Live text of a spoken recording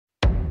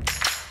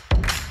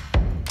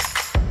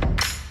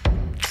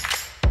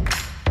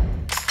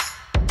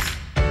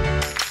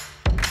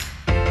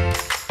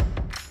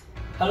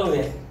Hello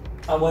there,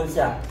 I'm Williams,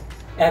 and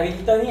I've been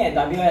interning at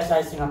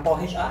WSI Singapore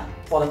HR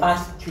for the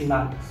past 3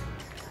 months.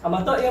 I'm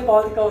a third year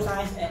political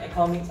science and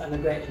economics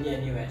undergrad in the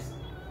NUS.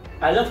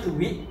 I love to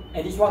read,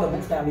 and this is one of the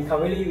books that I'll be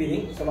currently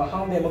reading. It's about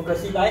how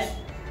democracy dies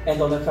and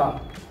Donald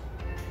Trump.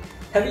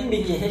 Having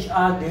been in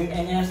HR during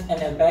NS and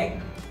at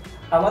bank,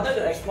 I wanted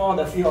to explore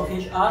the field of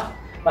HR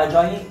by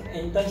joining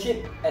an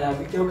internship at a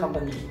retail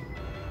company.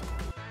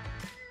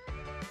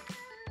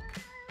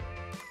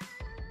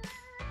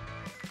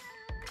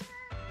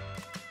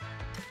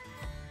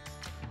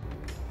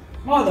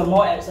 One of the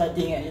more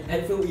exciting and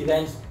impactful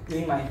events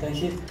during my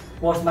internship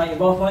was my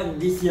involvement in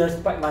this year's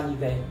Pride Month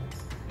event.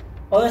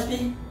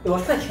 Honestly, it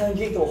was quite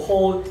challenging to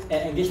hold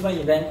an engagement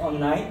event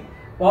online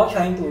while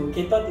trying to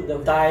cater to the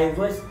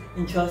diverse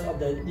interests of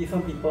the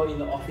different people in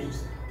the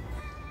office.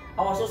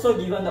 I was also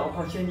given the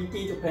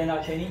opportunity to plan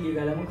out training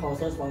development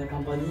courses for the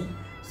company,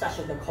 such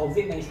as the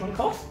COVID management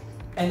course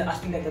and the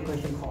asking better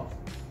question course.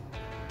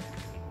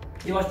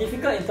 It was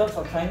difficult in terms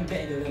of trying to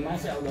get into the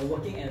mindset of the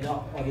working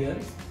adult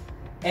audience,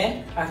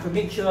 and I have to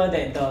make sure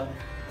that the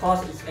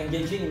course is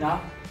engaging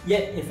enough,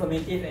 yet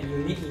informative and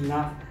unique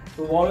enough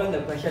to warrant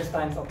the precious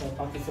times of the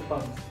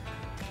participants.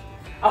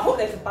 I hope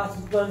that the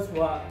participants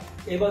were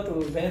able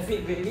to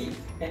benefit greatly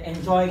and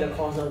enjoy the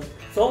courses,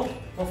 so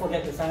don't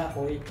forget to sign up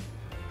for it.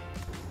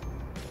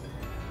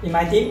 In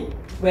my team,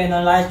 we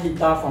analyzed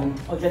data from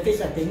objective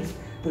settings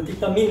to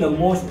determine the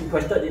most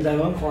requested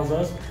development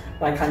courses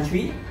by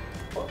country,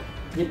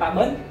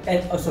 department,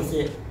 and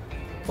associate.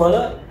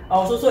 Further, I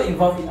was also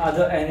involved in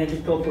other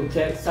analytical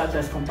projects such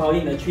as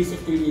compiling the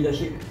 360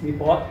 leadership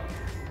report,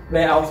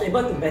 where I was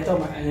able to better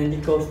my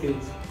analytical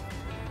skills.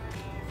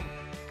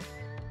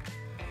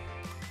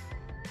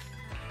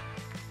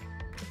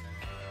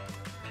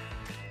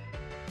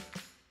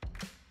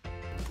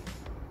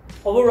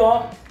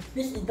 Overall,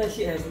 this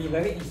internship has been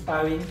very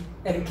inspiring,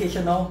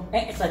 educational,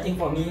 and exciting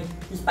for me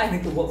despite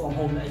having to work from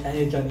home the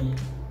entire journey.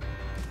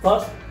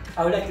 First,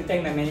 I would like to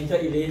thank my manager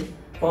Elaine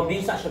for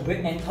being such a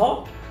great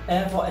mentor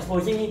and for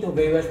exposing me to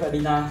various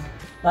webinars,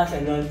 lunch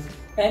and learns,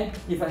 and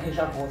different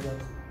HR courses.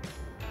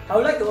 I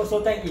would like to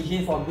also thank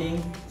Eugene for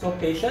being so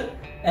patient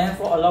and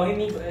for allowing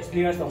me to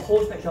experience the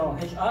whole spectrum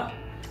of HR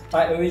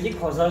by arranging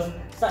courses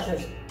such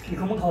as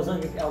recruitment courses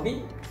with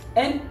Alvin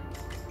and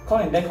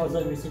com and bank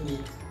courses with Cindy.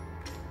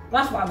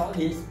 Last but not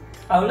least,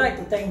 I would like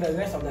to thank the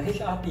rest of the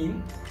HR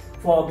team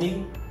for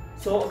being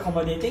so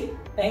accommodating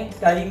and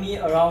guiding me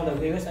around the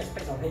various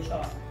aspects of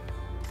HR.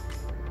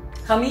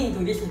 Coming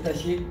into this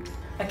internship,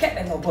 I kept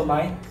an open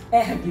mind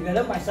and have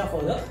developed myself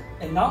further,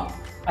 and now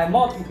I'm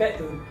more prepared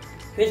to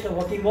face the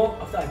working world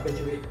after I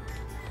graduate.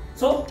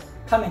 So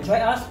come and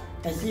join us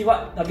and see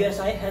what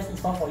WSI has in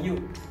store for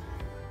you.